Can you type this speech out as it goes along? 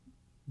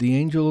The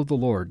angel of the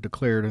Lord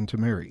declared unto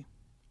Mary,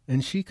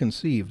 and she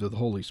conceived of the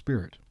Holy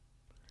Spirit.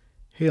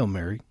 Hail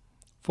Mary,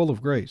 full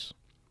of grace,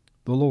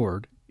 the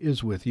Lord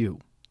is with you.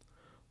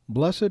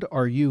 Blessed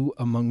are you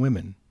among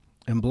women,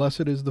 and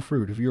blessed is the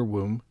fruit of your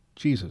womb,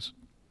 Jesus.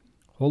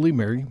 Holy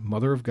Mary,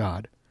 Mother of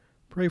God,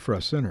 pray for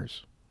us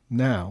sinners,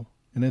 now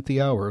and at the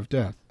hour of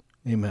death.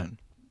 Amen.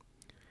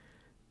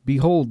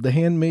 Behold the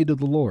handmaid of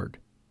the Lord.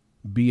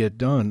 Be it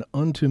done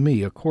unto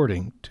me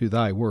according to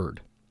thy word.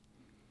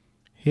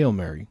 Hail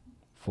Mary,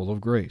 full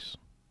of grace,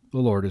 the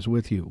Lord is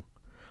with you.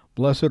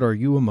 Blessed are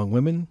you among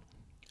women,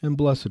 and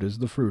blessed is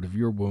the fruit of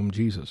your womb,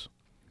 Jesus.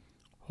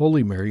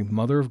 Holy Mary,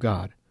 Mother of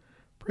God,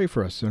 pray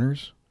for us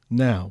sinners,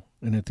 now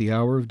and at the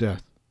hour of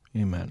death.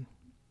 Amen.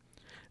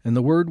 And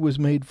the Word was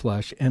made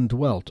flesh and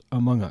dwelt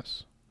among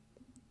us.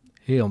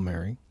 Hail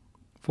Mary,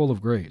 full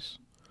of grace,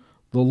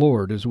 the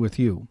Lord is with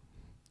you.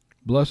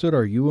 Blessed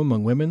are you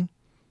among women,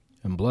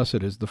 and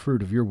blessed is the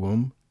fruit of your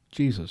womb,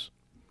 Jesus.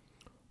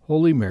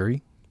 Holy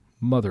Mary,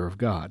 Mother of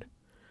God,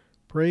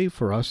 pray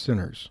for us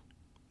sinners,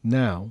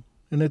 now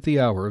and at the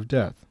hour of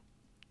death.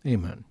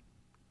 Amen.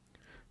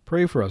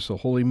 Pray for us, O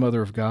Holy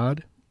Mother of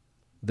God,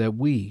 that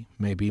we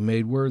may be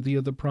made worthy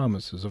of the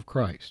promises of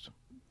Christ.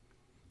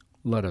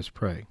 Let us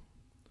pray.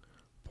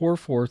 Pour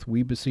forth,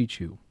 we beseech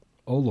you,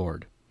 O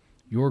Lord,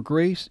 your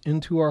grace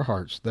into our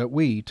hearts, that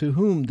we, to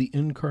whom the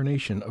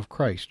incarnation of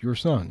Christ, your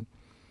Son,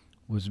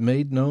 was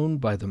made known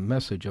by the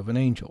message of an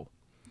angel,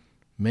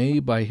 may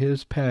by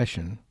his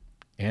passion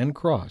and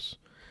cross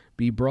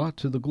be brought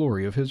to the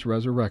glory of his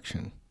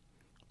resurrection,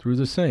 through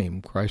the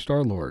same Christ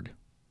our Lord.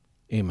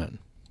 Amen.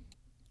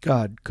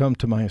 God, come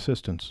to my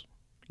assistance.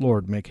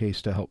 Lord, make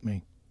haste to help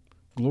me.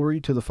 Glory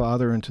to the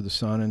Father, and to the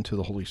Son, and to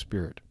the Holy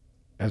Spirit,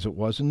 as it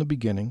was in the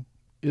beginning,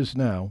 is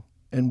now,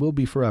 and will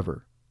be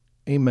forever.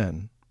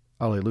 Amen.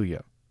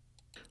 Alleluia.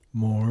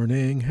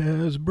 Morning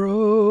has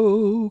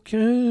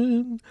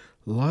broken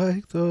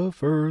like the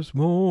first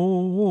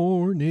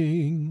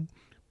morning.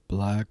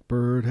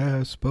 Blackbird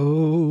has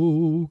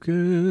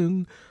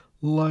spoken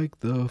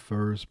like the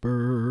first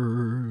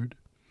bird.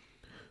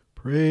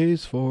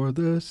 Praise for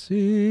the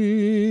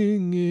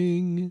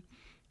singing,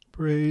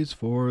 praise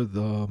for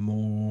the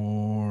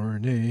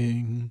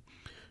morning,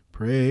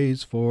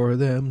 praise for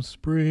them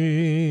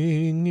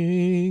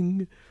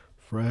springing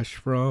fresh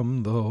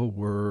from the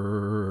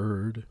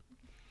word.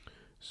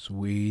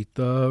 Sweet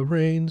the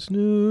rain's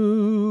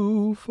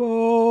new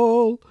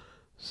fall,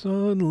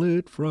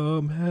 sunlit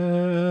from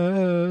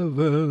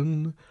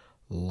heaven,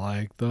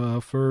 like the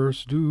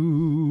first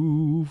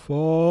dew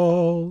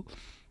fall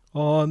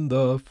on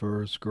the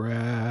first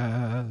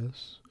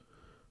grass.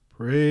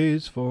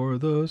 Praise for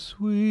the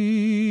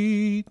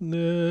sweetness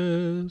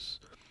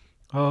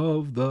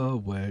of the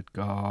wet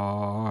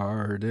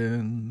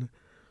garden,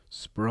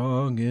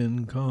 sprung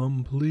in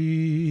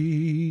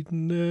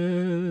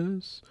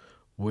completeness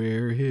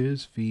where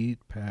his feet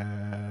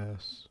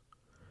pass.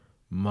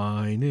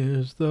 Mine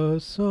is the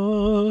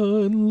sunlight,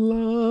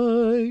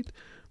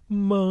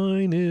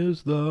 mine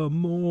is the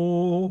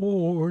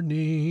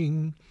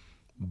morning,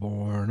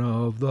 born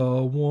of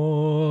the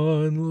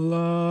one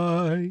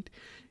light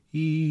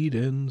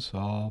Eden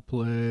saw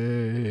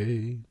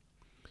play.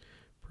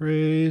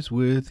 Praise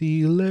with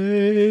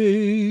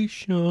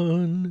elation,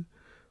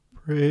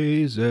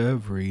 praise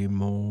every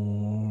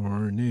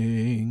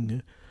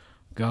morning,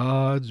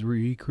 God's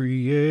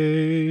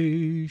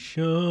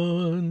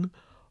recreation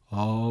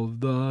of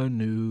the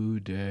new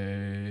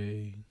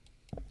day.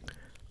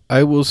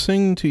 I will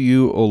sing to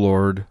you, O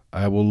Lord,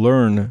 I will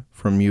learn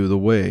from you the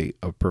way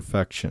of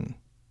perfection.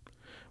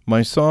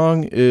 My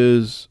song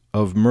is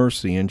of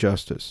mercy and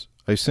justice.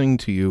 I sing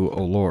to you,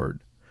 O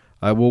Lord.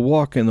 I will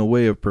walk in the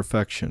way of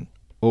perfection.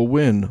 O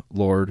when,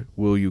 Lord,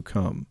 will you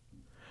come?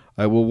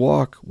 I will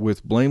walk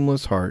with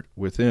blameless heart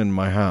within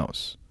my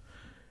house.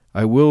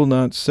 I will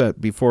not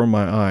set before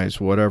my eyes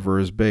whatever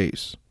is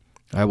base.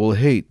 I will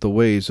hate the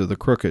ways of the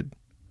crooked.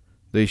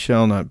 They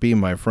shall not be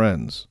my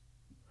friends.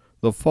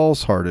 The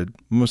false-hearted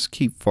must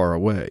keep far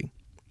away.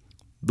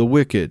 The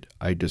wicked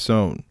I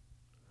disown.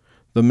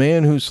 The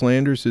man who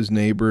slanders his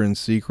neighbor in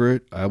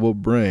secret I will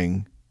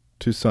bring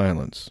to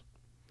silence.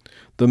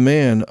 The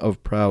man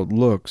of proud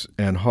looks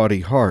and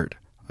haughty heart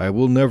I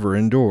will never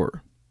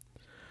endure.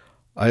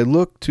 I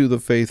look to the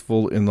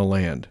faithful in the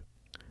land,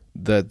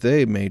 that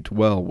they may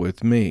dwell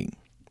with me.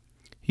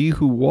 He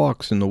who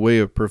walks in the way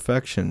of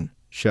perfection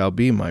shall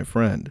be my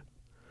friend.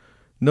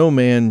 No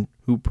man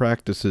who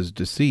practices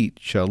deceit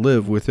shall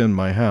live within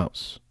my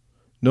house.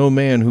 No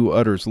man who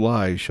utters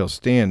lies shall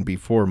stand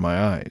before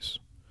my eyes.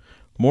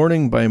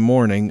 Morning by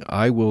morning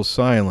I will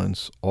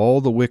silence all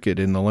the wicked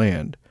in the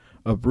land,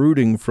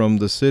 uprooting from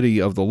the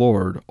city of the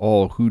Lord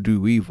all who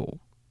do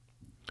evil.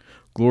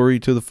 Glory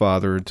to the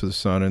Father, and to the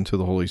Son, and to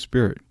the Holy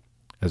Spirit,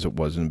 as it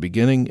was in the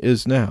beginning,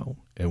 is now,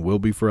 and will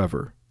be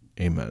forever.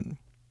 Amen.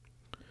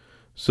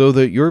 So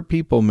that your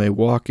people may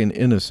walk in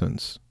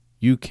innocence,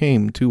 you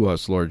came to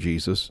us, Lord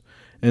Jesus,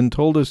 and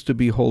told us to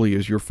be holy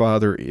as your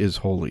Father is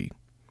holy.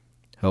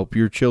 Help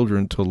your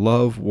children to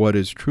love what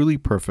is truly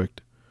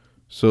perfect,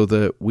 so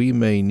that we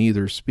may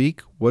neither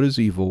speak what is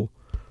evil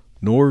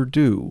nor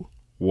do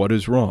what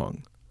is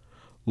wrong.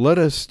 Let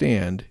us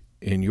stand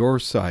in your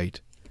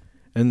sight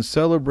and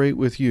celebrate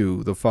with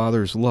you the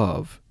Father's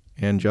love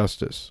and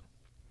justice.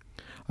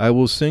 I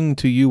will sing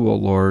to you, O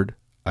Lord.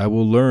 I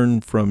will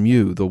learn from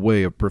you the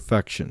way of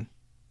perfection.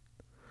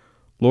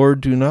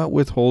 Lord, do not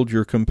withhold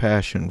your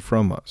compassion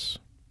from us.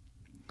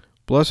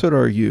 Blessed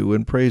are you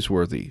and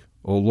praiseworthy,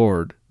 O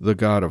Lord, the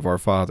God of our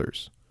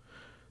fathers.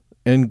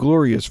 And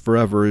glorious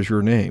forever is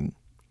your name.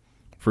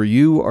 For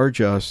you are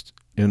just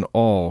in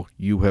all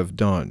you have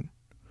done.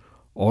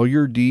 All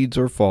your deeds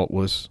are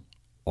faultless,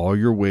 all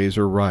your ways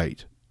are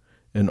right,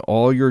 and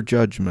all your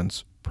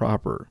judgments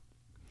proper.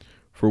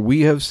 For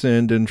we have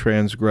sinned and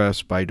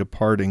transgressed by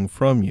departing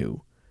from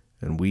you,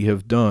 and we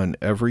have done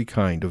every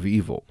kind of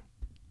evil.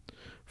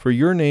 For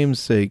your name's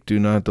sake, do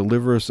not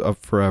deliver us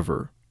up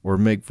forever, or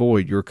make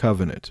void your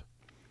covenant.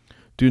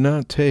 Do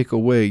not take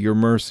away your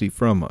mercy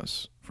from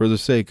us, for the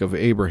sake of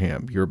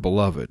Abraham, your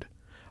beloved,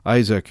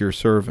 Isaac, your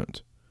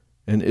servant,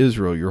 and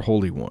Israel, your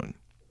Holy One,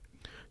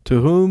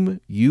 to whom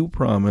you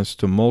promised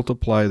to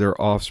multiply their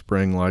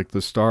offspring like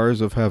the stars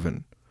of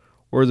heaven,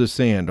 or the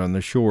sand on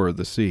the shore of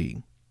the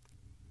sea.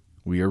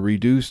 We are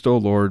reduced, O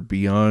Lord,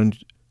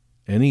 beyond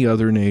any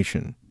other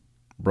nation,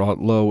 brought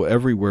low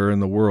everywhere in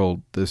the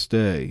world this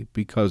day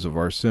because of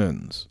our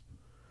sins.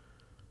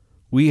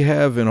 We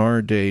have in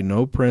our day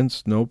no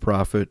prince, no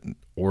prophet,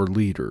 or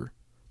leader,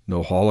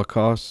 no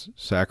holocaust,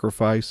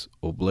 sacrifice,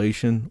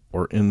 oblation,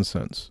 or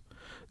incense,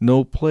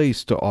 no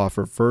place to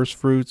offer first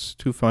fruits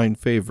to find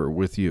favor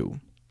with you.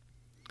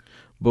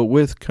 But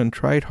with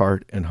contrite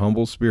heart and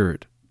humble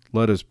spirit,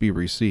 let us be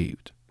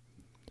received.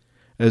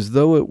 As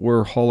though it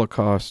were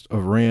holocaust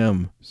of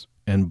rams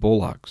and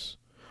bullocks,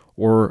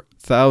 or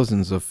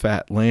thousands of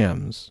fat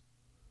lambs,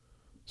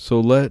 so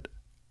let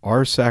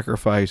our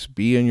sacrifice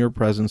be in your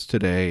presence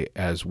today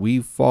as we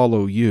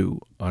follow you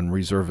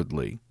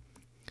unreservedly.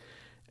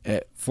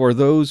 For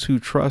those who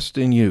trust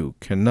in you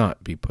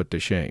cannot be put to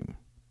shame.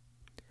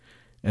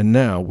 And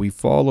now we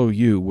follow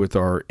you with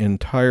our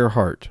entire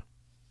heart.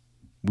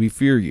 We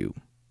fear you,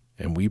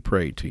 and we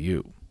pray to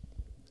you.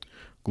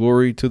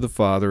 Glory to the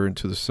Father, and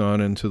to the Son,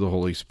 and to the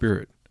Holy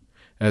Spirit,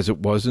 as it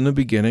was in the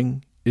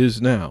beginning,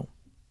 is now,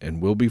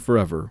 and will be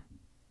forever.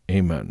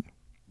 Amen.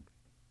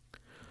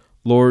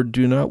 Lord,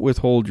 do not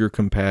withhold your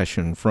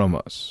compassion from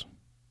us.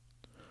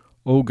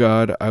 O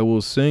God, I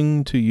will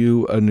sing to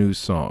you a new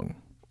song.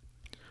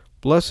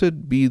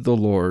 Blessed be the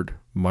Lord,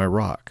 my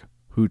rock,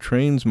 who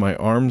trains my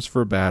arms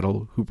for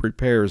battle, who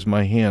prepares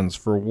my hands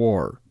for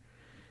war.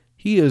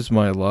 He is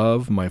my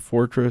love, my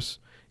fortress.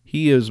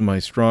 He is my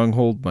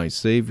stronghold, my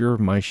Savior,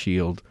 my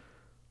shield,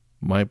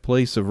 my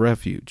place of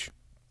refuge.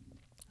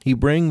 He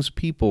brings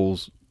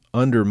peoples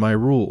under my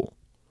rule.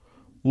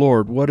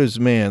 Lord, what is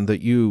man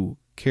that you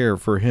care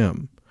for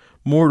him?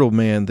 Mortal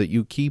man that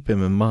you keep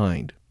him in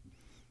mind?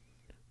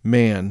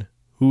 Man,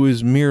 who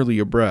is merely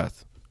a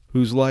breath,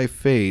 whose life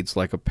fades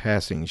like a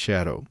passing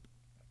shadow.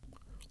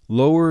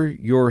 Lower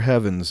your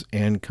heavens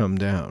and come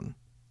down.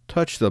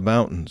 Touch the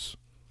mountains.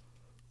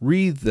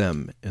 Wreathe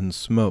them in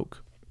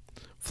smoke.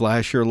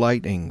 Flash your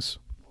lightnings.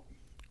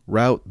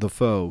 Rout the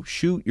foe.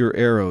 Shoot your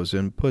arrows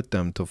and put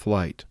them to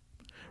flight.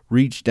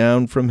 Reach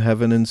down from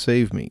heaven and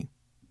save me.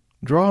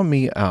 Draw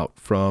me out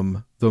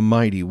from the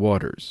mighty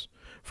waters,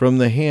 from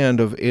the hand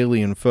of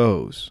alien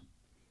foes,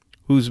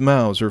 whose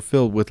mouths are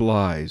filled with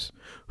lies,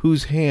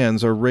 whose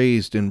hands are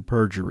raised in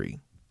perjury.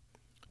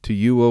 To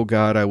you, O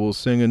God, I will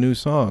sing a new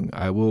song.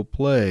 I will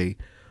play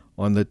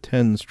on the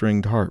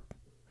 10-stringed harp.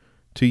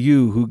 To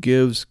you, who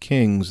gives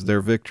kings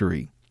their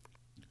victory,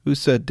 who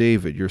set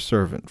David, your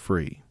servant,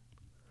 free.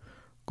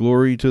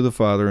 Glory to the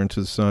Father, and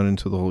to the Son, and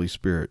to the Holy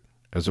Spirit,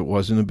 as it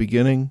was in the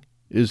beginning,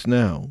 is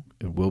now,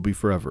 and will be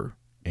forever.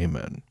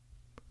 Amen.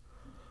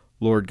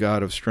 Lord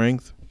God of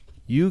strength,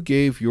 you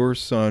gave your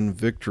Son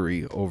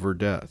victory over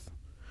death.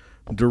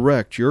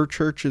 Direct your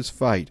church's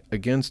fight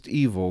against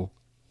evil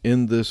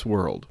in this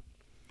world.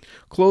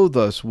 Clothe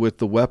us with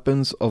the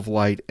weapons of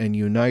light and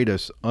unite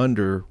us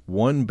under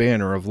one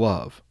banner of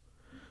love,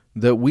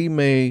 that we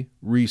may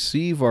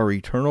receive our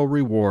eternal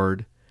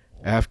reward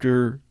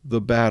after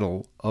the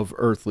battle of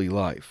earthly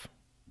life.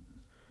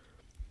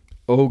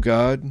 O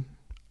God,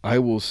 I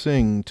will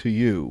sing to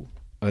you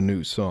a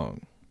new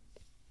song.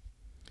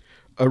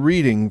 A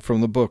reading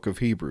from the book of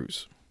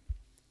Hebrews.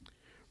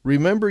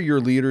 Remember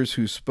your leaders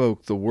who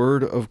spoke the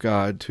word of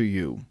God to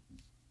you.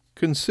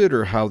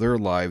 Consider how their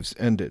lives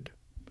ended,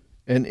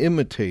 and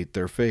imitate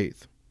their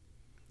faith.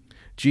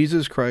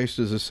 Jesus Christ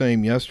is the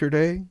same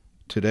yesterday,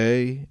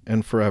 today,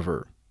 and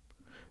forever.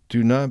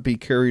 Do not be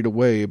carried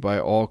away by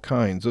all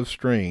kinds of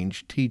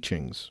strange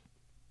teachings.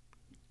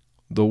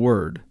 The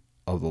word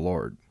of the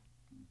Lord.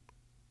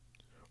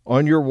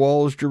 On your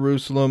walls,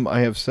 Jerusalem,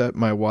 I have set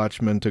my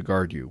watchmen to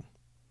guard you.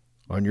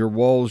 On your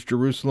walls,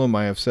 Jerusalem,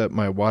 I have set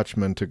my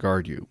watchmen to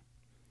guard you.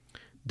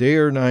 Day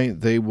or night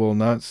they will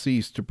not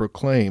cease to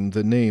proclaim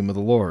the name of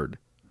the Lord.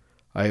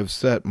 I have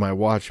set my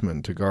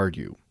watchmen to guard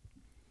you.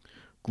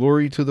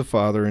 Glory to the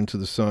Father, and to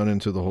the Son, and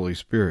to the Holy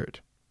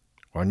Spirit,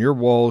 On your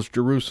walls,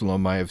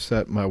 Jerusalem, I have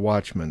set my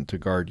watchmen to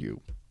guard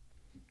you.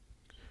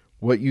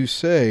 What you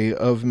say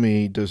of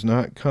me does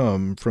not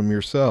come from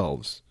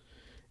yourselves.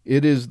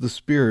 It is the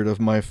Spirit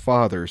of my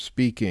Father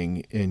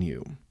speaking in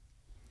you.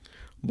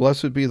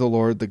 Blessed be the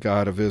Lord, the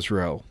God of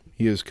Israel.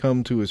 He has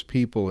come to his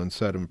people and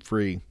set him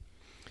free.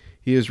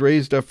 He has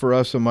raised up for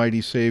us a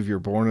mighty Savior,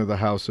 born of the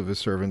house of his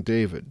servant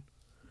David.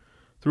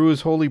 Through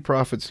his holy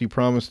prophets he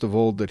promised of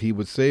old that he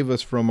would save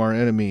us from our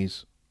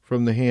enemies,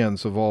 from the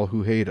hands of all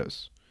who hate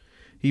us.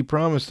 He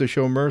promised to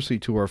show mercy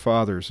to our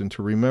fathers and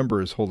to remember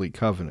his holy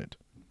covenant.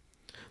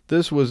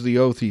 This was the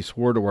oath he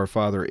swore to our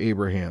father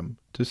Abraham,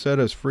 to set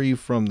us free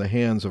from the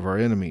hands of our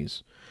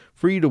enemies,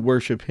 free to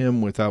worship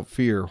him without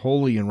fear,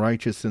 holy and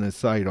righteous in his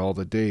sight all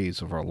the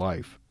days of our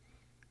life.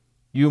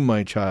 You,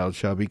 my child,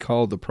 shall be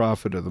called the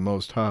prophet of the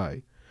Most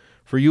High,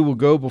 for you will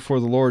go before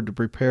the Lord to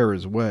prepare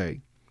his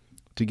way,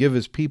 to give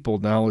his people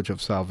knowledge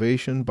of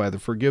salvation by the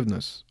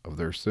forgiveness of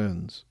their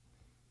sins.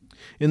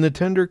 In the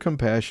tender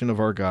compassion of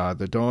our God,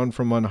 the dawn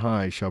from on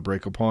high shall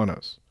break upon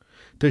us,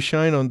 to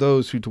shine on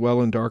those who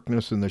dwell in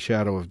darkness and the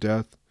shadow of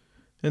death,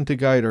 and to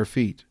guide our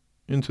feet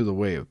into the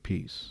way of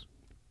peace.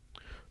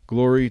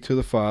 Glory to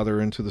the Father,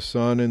 and to the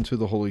Son, and to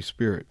the Holy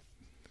Spirit,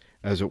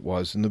 as it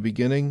was in the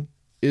beginning,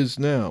 is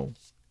now,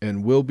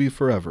 and will be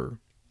forever.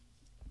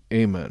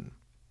 Amen.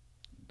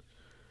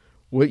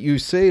 What you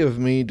say of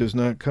me does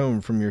not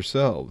come from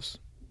yourselves.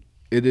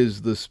 It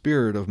is the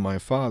Spirit of my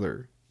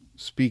Father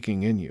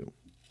speaking in you.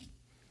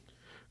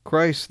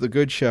 Christ, the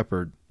Good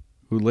Shepherd,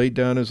 who laid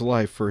down his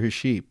life for his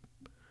sheep,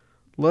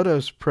 let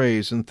us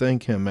praise and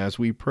thank him as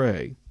we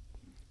pray.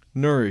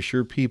 Nourish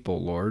your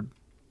people, Lord.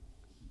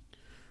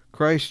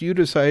 Christ, you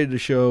decided to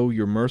show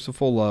your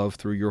merciful love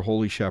through your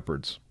holy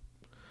shepherds.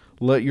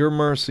 Let your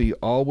mercy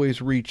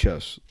always reach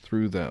us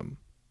through them.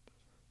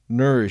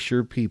 Nourish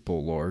your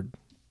people, Lord.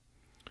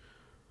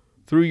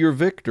 Through your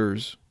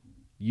victors,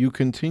 you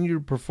continue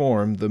to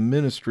perform the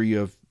ministry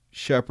of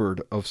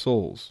shepherd of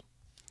souls.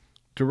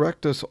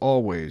 Direct us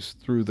always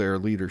through their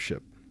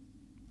leadership.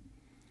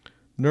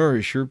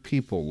 Nourish your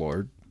people,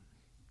 Lord.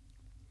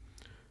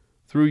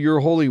 Through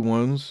your holy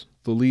ones,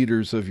 the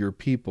leaders of your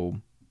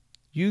people,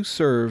 you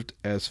served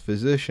as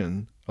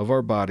physician of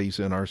our bodies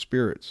and our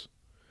spirits.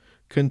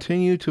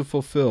 Continue to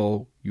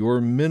fulfill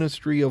your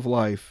ministry of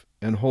life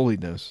and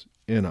holiness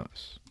in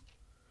us.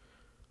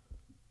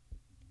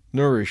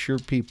 Nourish your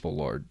people,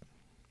 Lord.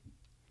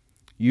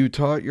 You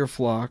taught your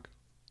flock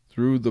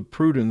through the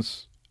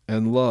prudence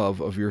and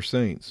love of your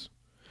saints.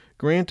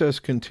 Grant us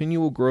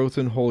continual growth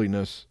in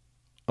holiness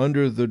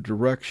under the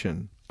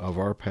direction of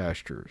our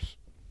pastors.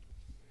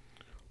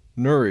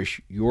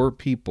 Nourish your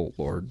people,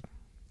 Lord.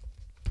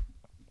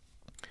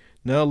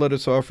 Now let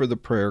us offer the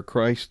prayer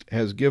Christ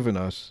has given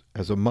us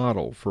as a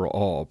model for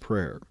all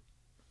prayer.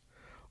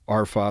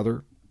 Our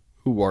Father,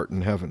 who art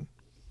in heaven,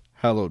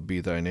 hallowed be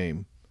thy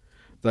name.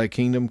 Thy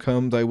kingdom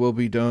come, thy will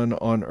be done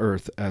on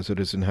earth as it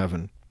is in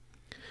heaven.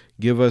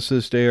 Give us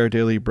this day our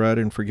daily bread,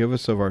 and forgive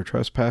us of our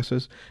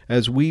trespasses,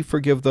 as we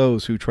forgive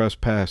those who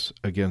trespass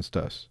against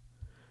us.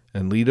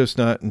 And lead us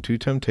not into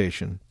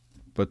temptation,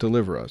 but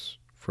deliver us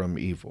from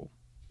evil.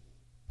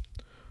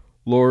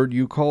 Lord,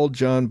 you called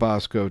John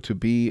Bosco to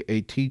be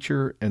a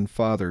teacher and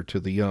father to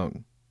the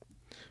young.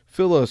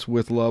 Fill us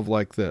with love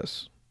like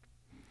this,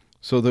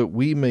 so that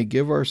we may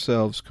give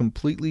ourselves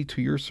completely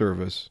to your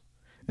service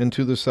and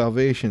to the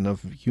salvation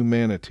of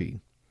humanity.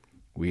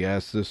 We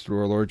ask this through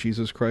our Lord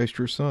Jesus Christ,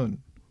 your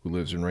Son, who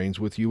lives and reigns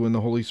with you in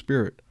the Holy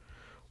Spirit,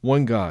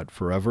 one God,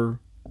 forever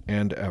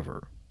and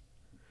ever.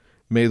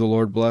 May the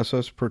Lord bless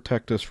us,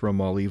 protect us from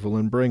all evil,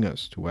 and bring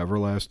us to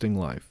everlasting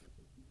life.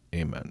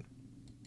 Amen.